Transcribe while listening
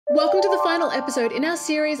Welcome to the final episode in our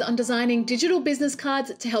series on designing digital business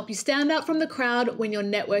cards to help you stand out from the crowd when you're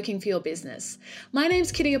networking for your business. My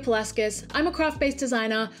name's Kitiya Palaskas. I'm a craft-based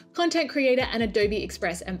designer, content creator, and Adobe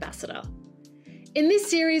Express ambassador. In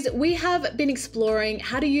this series, we have been exploring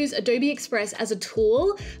how to use Adobe Express as a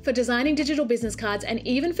tool for designing digital business cards and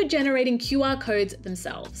even for generating QR codes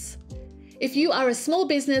themselves. If you are a small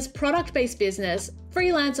business, product-based business,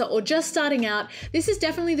 freelancer, or just starting out, this is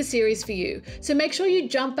definitely the series for you. So make sure you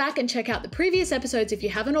jump back and check out the previous episodes if you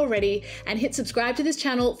haven't already, and hit subscribe to this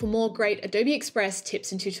channel for more great Adobe Express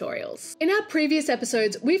tips and tutorials. In our previous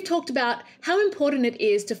episodes, we've talked about how important it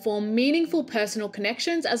is to form meaningful personal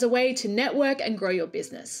connections as a way to network and grow your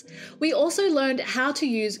business. We also learned how to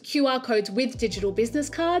use QR codes with digital business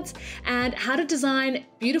cards and how to design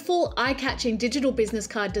beautiful, eye-catching digital business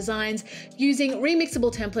card designs using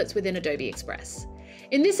remixable templates within Adobe Express.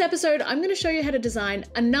 In this episode, I'm going to show you how to design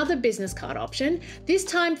another business card option, this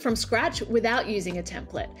time from scratch without using a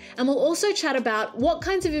template. And we'll also chat about what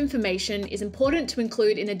kinds of information is important to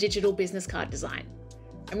include in a digital business card design.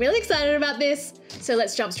 I'm really excited about this, so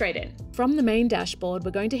let's jump straight in. From the main dashboard,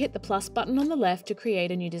 we're going to hit the plus button on the left to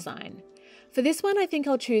create a new design. For this one, I think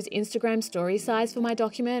I'll choose Instagram story size for my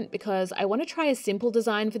document because I want to try a simple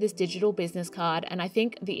design for this digital business card, and I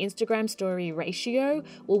think the Instagram story ratio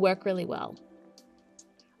will work really well.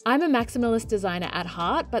 I'm a maximalist designer at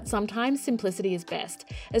heart, but sometimes simplicity is best,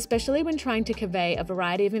 especially when trying to convey a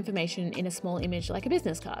variety of information in a small image like a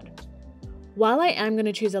business card. While I am going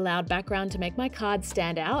to choose a loud background to make my card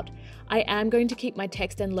stand out, I am going to keep my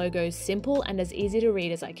text and logos simple and as easy to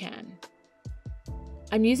read as I can.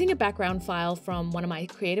 I'm using a background file from one of my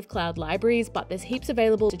Creative Cloud libraries, but there's heaps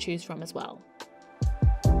available to choose from as well.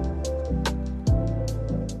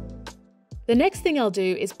 The next thing I'll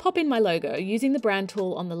do is pop in my logo using the brand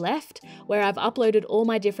tool on the left, where I've uploaded all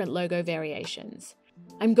my different logo variations.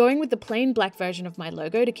 I'm going with the plain black version of my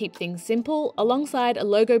logo to keep things simple, alongside a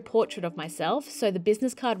logo portrait of myself so the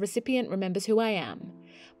business card recipient remembers who I am.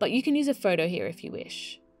 But you can use a photo here if you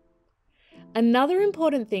wish. Another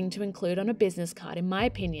important thing to include on a business card, in my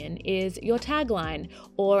opinion, is your tagline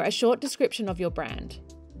or a short description of your brand.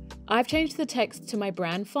 I've changed the text to my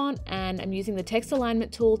brand font and I'm using the text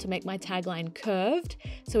alignment tool to make my tagline curved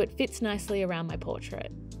so it fits nicely around my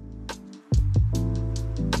portrait.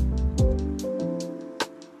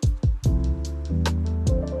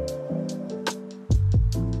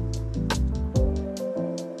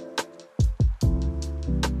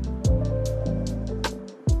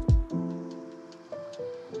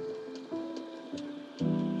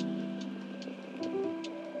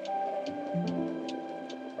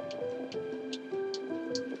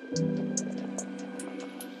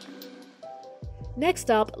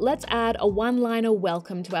 Next up, let's add a one-liner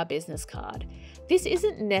welcome to our business card. This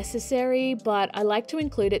isn't necessary, but I like to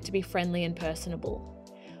include it to be friendly and personable.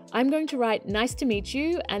 I'm going to write "nice to meet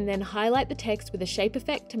you" and then highlight the text with a shape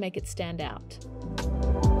effect to make it stand out.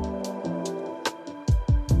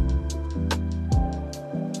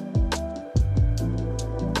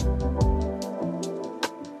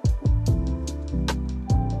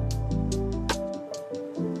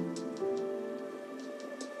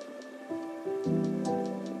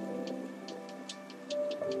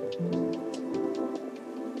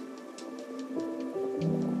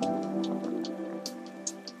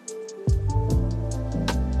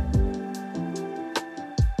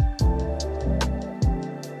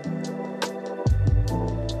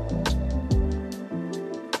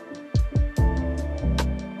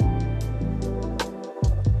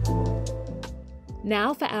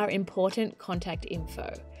 Now for our important contact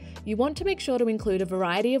info. You want to make sure to include a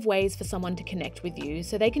variety of ways for someone to connect with you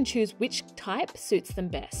so they can choose which type suits them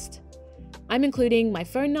best. I'm including my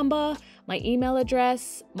phone number, my email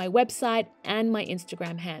address, my website, and my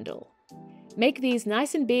Instagram handle. Make these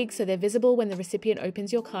nice and big so they're visible when the recipient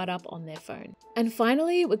opens your card up on their phone. And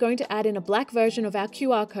finally, we're going to add in a black version of our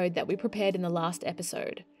QR code that we prepared in the last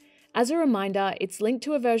episode. As a reminder, it's linked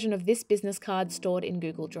to a version of this business card stored in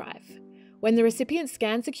Google Drive. When the recipient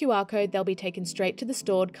scans the QR code, they'll be taken straight to the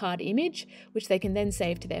stored card image, which they can then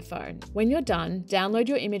save to their phone. When you're done, download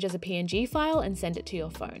your image as a PNG file and send it to your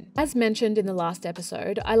phone. As mentioned in the last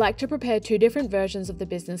episode, I like to prepare two different versions of the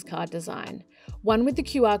business card design. One with the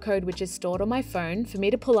QR code, which is stored on my phone for me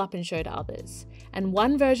to pull up and show to others, and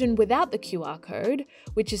one version without the QR code,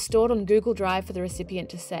 which is stored on Google Drive for the recipient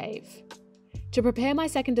to save. To prepare my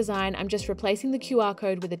second design, I'm just replacing the QR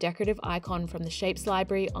code with a decorative icon from the Shapes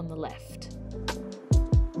library on the left.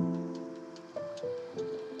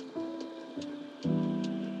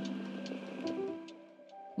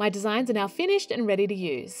 My designs are now finished and ready to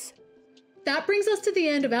use. That brings us to the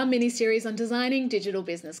end of our mini-series on designing digital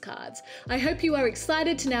business cards. I hope you are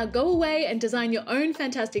excited to now go away and design your own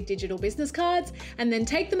fantastic digital business cards and then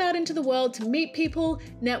take them out into the world to meet people,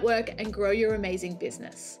 network, and grow your amazing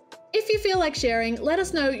business. If you feel like sharing, let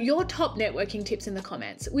us know your top networking tips in the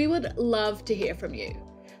comments. We would love to hear from you.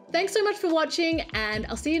 Thanks so much for watching, and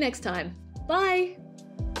I'll see you next time. Bye!